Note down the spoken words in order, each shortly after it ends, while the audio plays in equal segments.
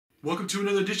Welcome to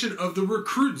another edition of the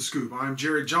Recruiting Scoop. I'm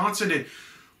Jarret Johnson, and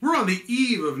we're on the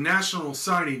eve of National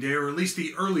Signing Day, or at least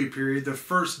the early period, the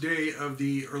first day of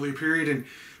the early period. And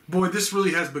boy, this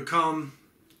really has become,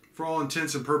 for all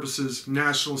intents and purposes,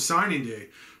 National Signing Day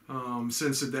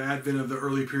since the advent of the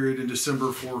early period in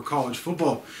December for college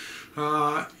football.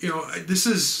 This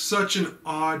is such an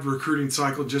odd recruiting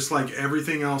cycle, just like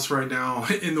everything else right now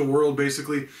in the world,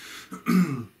 basically.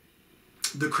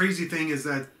 The crazy thing is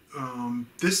that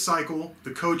this cycle,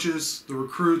 the coaches, the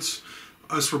recruits,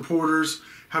 us reporters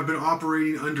have been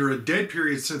operating under a dead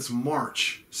period since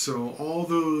March. So all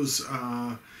those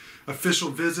official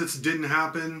visits didn't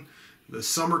happen. The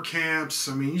summer camps,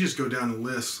 I mean, you just go down the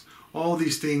list. All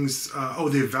these things,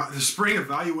 the spring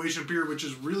evaluation period, which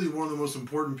is really one of the most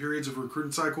important periods of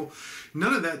recruiting cycle,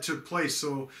 none of that took place.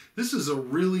 So this is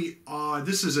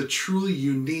a truly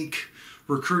unique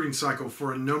recruiting cycle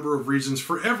for a number of reasons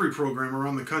for every program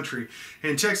around the country,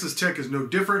 and Texas Tech is no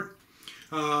different.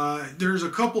 There's a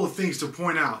couple of things to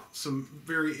point out, some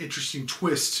very interesting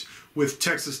twists with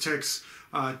Texas Tech's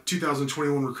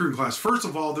 2021 recruiting class. First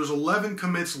of all, there's 11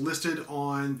 commits listed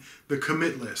on the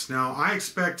commit list. Now, I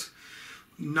expect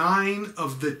 9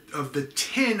 of the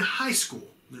 10 high school.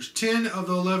 There's 10 of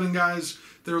the 11 guys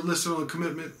that are listed on the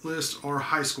commitment list are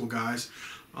high school guys.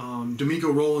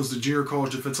 D'Amico Rollins, the junior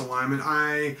college defensive lineman.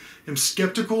 I am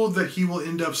skeptical that he will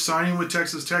end up signing with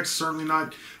Texas Tech. Certainly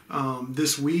not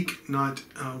this week, not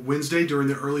Wednesday during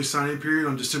the early signing period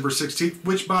on December 16th,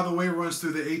 which, by the way, runs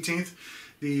through the 18th,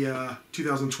 the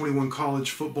 2021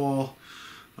 college football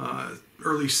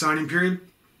early signing period.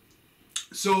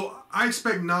 So I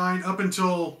expect 9 up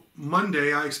until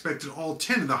Monday. I expected all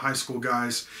 10 of the high school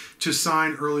guys to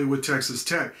sign early with Texas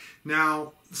Tech.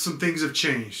 Now, some things have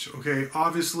changed, okay?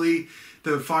 Obviously,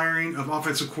 the firing of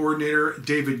offensive coordinator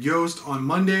David Yost on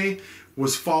Monday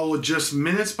was followed just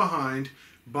minutes behind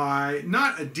by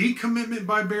not a decommitment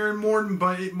by Baron Morton,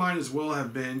 but it might as well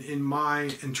have been in my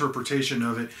interpretation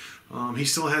of it. He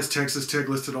still has Texas Tech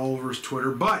listed all over his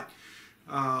Twitter, but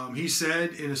he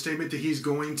said in a statement that he's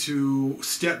going to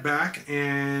step back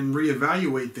and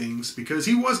reevaluate things because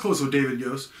he was close with David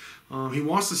Yost. He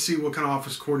wants to see what kind of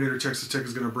offensive coordinator Texas Tech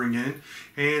is going to bring in.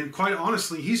 And quite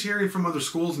honestly, he's hearing from other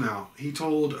schools now. He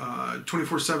told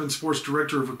 24/7 Sports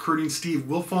Director of Recruiting Steve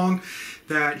Wilfong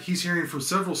that he's hearing from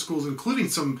several schools, including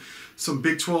some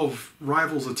Big 12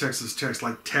 rivals of Texas Tech,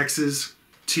 like Texas,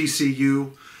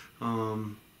 TCU,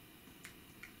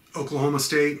 Oklahoma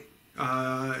State.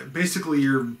 Basically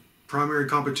your primary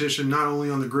competition, not only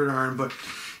on the gridiron, but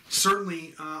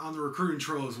certainly on the recruiting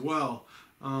trail as well.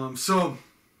 So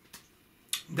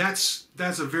that's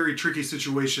a very tricky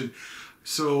situation.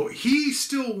 So he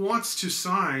still wants to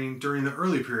sign during the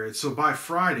early period, so by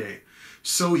Friday,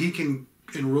 so he can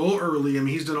enroll early. I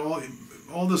mean, he's done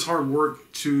all this hard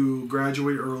work to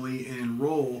graduate early and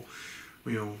enroll,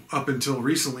 up until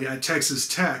recently at Texas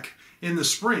Tech in the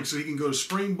spring, so he can go to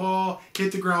spring ball,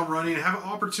 hit the ground running, and have an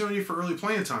opportunity for early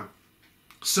playing time.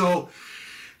 So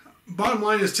bottom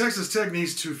line is Texas Tech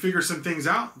needs to figure some things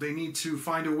out. They need to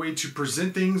find a way to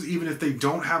present things, even if they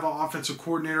don't have an offensive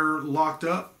coordinator locked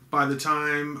up by the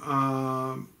time,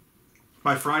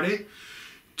 by Friday.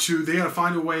 They got to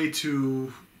find a way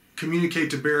to communicate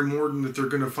to Baron Morton that they're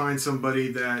going to find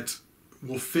somebody that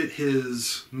will fit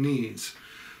his needs.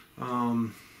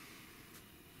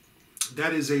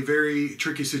 That is a very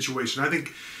tricky situation. I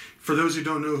think for those who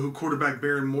don't know who quarterback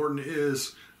Baron Morton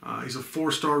is, he's a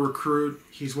 4-star recruit.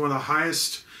 He's one of the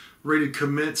highest rated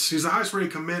commits. He's the highest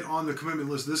rated commit on the commitment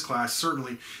list of this class,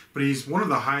 certainly, but he's one of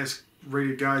the highest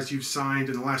rated guys you've signed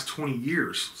in the last 20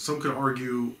 years. Some could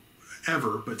argue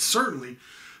ever, but certainly,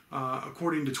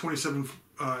 according to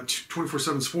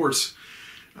 24/7 Sports,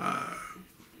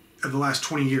 of the last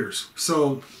 20 years.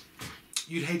 So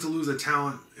you'd hate to lose a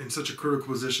talent in such a critical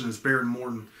position as Baron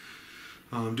Morton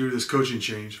due to this coaching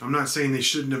change. I'm not saying they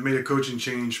shouldn't have made a coaching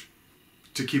change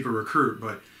to keep a recruit,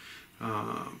 but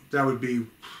that would be,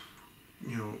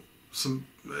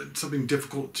 something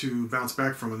difficult to bounce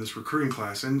back from in this recruiting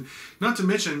class. And not to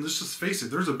mention, let's just face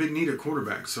it, there's a big need at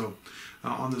quarterback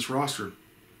on this roster.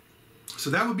 So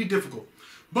that would be difficult.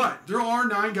 But there are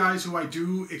 9 guys who I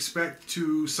do expect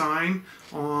to sign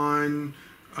on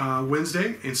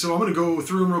Wednesday, and so I'm going to go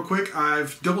through them real quick.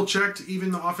 I've double-checked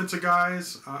even the offensive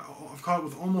guys. I've caught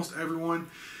with almost everyone.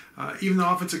 Even the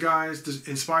offensive guys,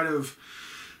 in spite of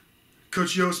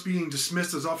Coach Yost being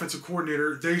dismissed as offensive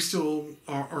coordinator, they still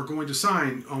are going to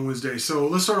sign on Wednesday. So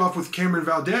let's start off with Cameron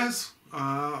Valdez,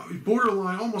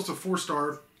 borderline, almost a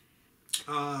 4-star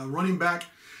running back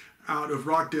out of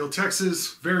Rockdale,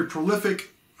 Texas. Very prolific.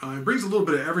 Brings a little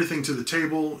bit of everything to the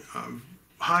table.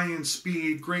 high-end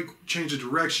speed, great change of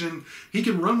direction. He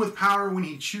can run with power when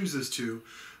he chooses to.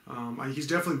 He's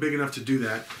definitely big enough to do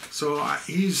that. So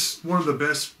he's one of the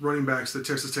best running backs that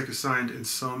Texas Tech has signed in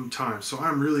some time. So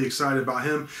I'm really excited about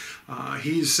him.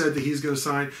 He's said that he's going to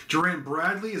sign. Durant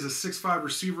Bradley is a 6'5"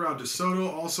 receiver out of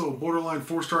DeSoto, also a borderline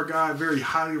 4-star guy, very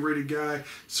highly rated guy,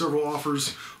 several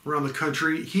offers around the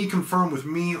country. He confirmed with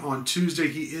me on Tuesday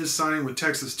he is signing with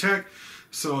Texas Tech.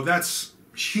 So that's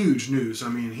huge news. I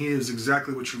mean, he is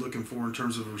exactly what you're looking for in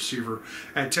terms of a receiver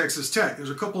at Texas Tech. There's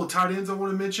a couple of tight ends I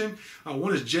want to mention.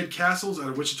 One is Jed Castles out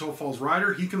of Wichita Falls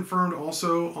Rider. He confirmed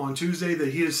also on Tuesday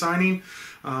that he is signing.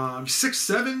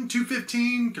 6'7",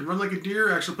 215, can run like a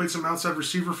deer. Actually played some outside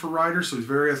receiver for Rider, so he's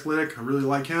very athletic. I really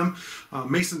like him.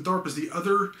 Mason Tharp is the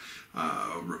other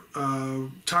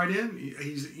tight end.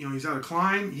 He's out of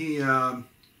Klein.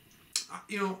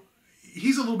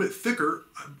 He's a little bit thicker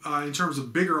in terms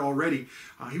of bigger already.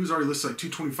 He was already listed like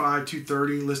 225,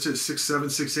 230, listed at 6'7",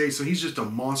 6'8", so he's just a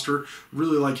monster.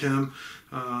 Really like him.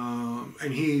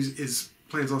 And he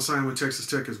plans on signing with Texas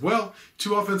Tech as well.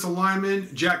 2 offensive linemen.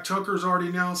 Jack Tucker's already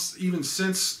announced, even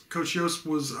since Coach Yost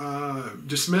was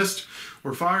dismissed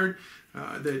or fired,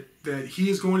 that he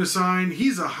is going to sign.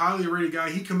 He's a highly rated guy.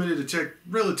 He committed to Tech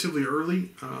relatively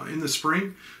early in the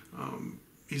spring.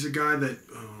 He's a guy that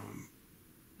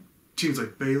teams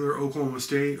like Baylor, Oklahoma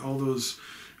State, all those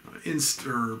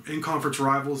in-conference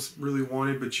rivals really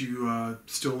wanted, but you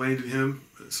still landed him.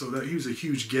 So that he was a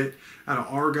huge get out of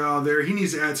Argyle there. He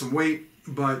needs to add some weight,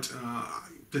 but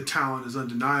the talent is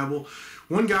undeniable.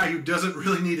 One guy who doesn't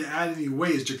really need to add any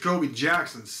weight is Jacoby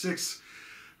Jackson, 6'6",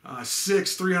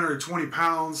 320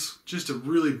 pounds, just a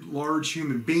really large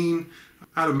human being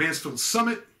out of Mansfield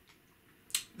Summit.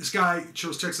 This guy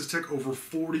chose Texas Tech over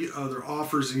 40 other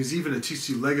offers, and he's even a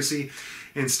TCU legacy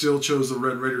and still chose the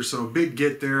Red Raiders, so big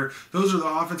get there. Those are the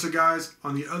offensive guys.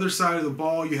 On the other side of the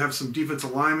ball, you have some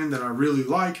defensive linemen that I really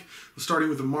like, starting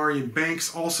with Amarian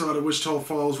Banks, also out of Wichita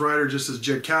Falls Rider, just as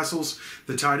Jed Castles,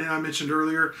 the tight end I mentioned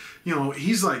earlier.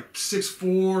 He's like 6'4",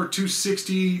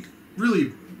 260,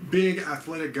 really big,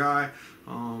 athletic guy.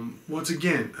 Once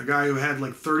again, a guy who had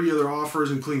like 30 other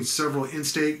offers, including several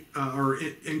in-state or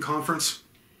in-conference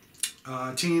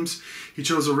teams. He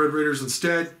chose the Red Raiders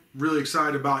instead. Really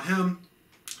excited about him.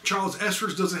 Charles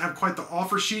Esters doesn't have quite the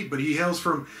offer sheet, but he hails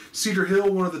from Cedar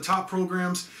Hill, one of the top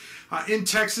programs in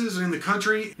Texas and in the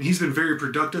country. And he's been very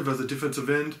productive as a defensive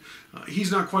end.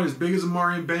 He's not quite as big as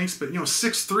Amarian Banks, but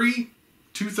 6'3",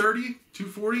 230,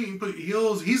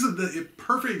 240. He's the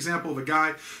perfect example of a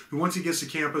guy who, once he gets to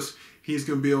campus, he's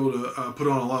going to be able to put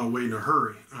on a lot of weight in a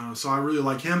hurry. So I really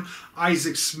like him.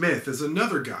 Isaac Smith is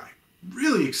another guy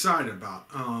really excited about.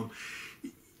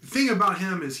 The thing about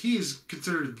him is he is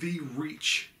considered the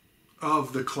reach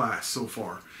of the class so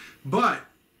far. But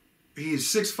he's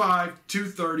 6'5",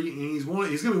 230, and he's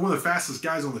going to be one of the fastest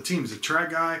guys on the team. He's a track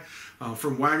guy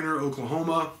from Wagner,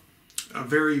 Oklahoma. A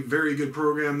very, very good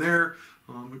program there.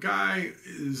 The guy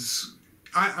is...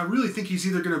 I really think he's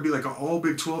either going to be like an all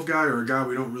Big 12 guy or a guy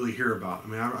we don't really hear about. I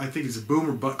mean, I think he's a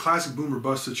classic boomer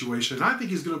bust situation. And I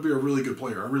think he's going to be a really good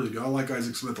player. I really do. I like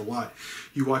Isaac Smith a lot.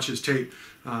 You watch his tape,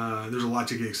 there's a lot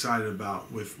to get excited about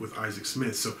with Isaac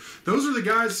Smith. So those are the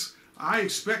guys I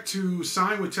expect to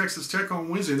sign with Texas Tech on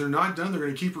Wednesday. They're not done. They're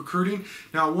going to keep recruiting.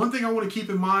 Now, one thing I want to keep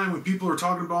in mind when people are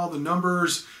talking about all the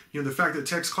numbers, the fact that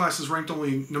Tech's class is ranked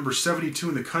only number 72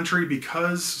 in the country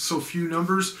because so few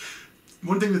numbers.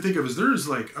 One thing to think of is there's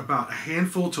like about a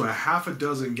handful to a half a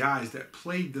dozen guys that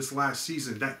played this last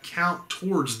season that count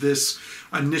towards this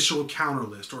initial counter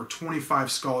list or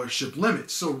 25 scholarship limit.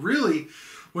 So really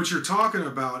what you're talking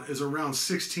about is around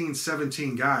 16,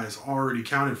 17 guys already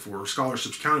counted for, or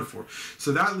scholarships counted for.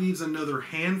 So that leaves another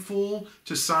handful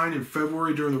to sign in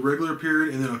February during the regular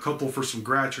period, and then a couple for some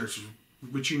grad transfers,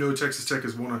 which Texas Tech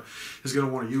is going to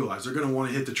want to utilize. They're going to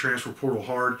want to hit the transfer portal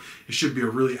hard. It should be a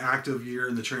really active year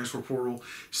in the transfer portal,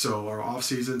 our off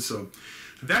season. So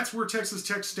that's where Texas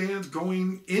Tech stands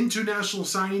going into National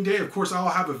Signing Day. Of course, I'll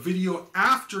have a video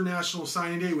after National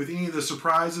Signing Day with any of the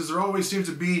surprises. There always seems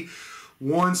to be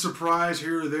one surprise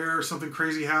here or there, something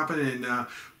crazy happen, and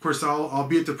of course I'll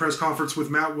be at the press conference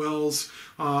with Matt Wells,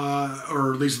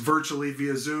 or at least virtually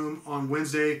via Zoom on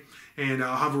Wednesday, and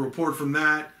I'll have a report from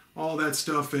that. All that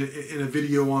stuff in a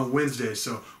video on Wednesday.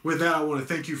 So with that, I want to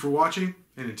thank you for watching,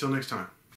 and until next time.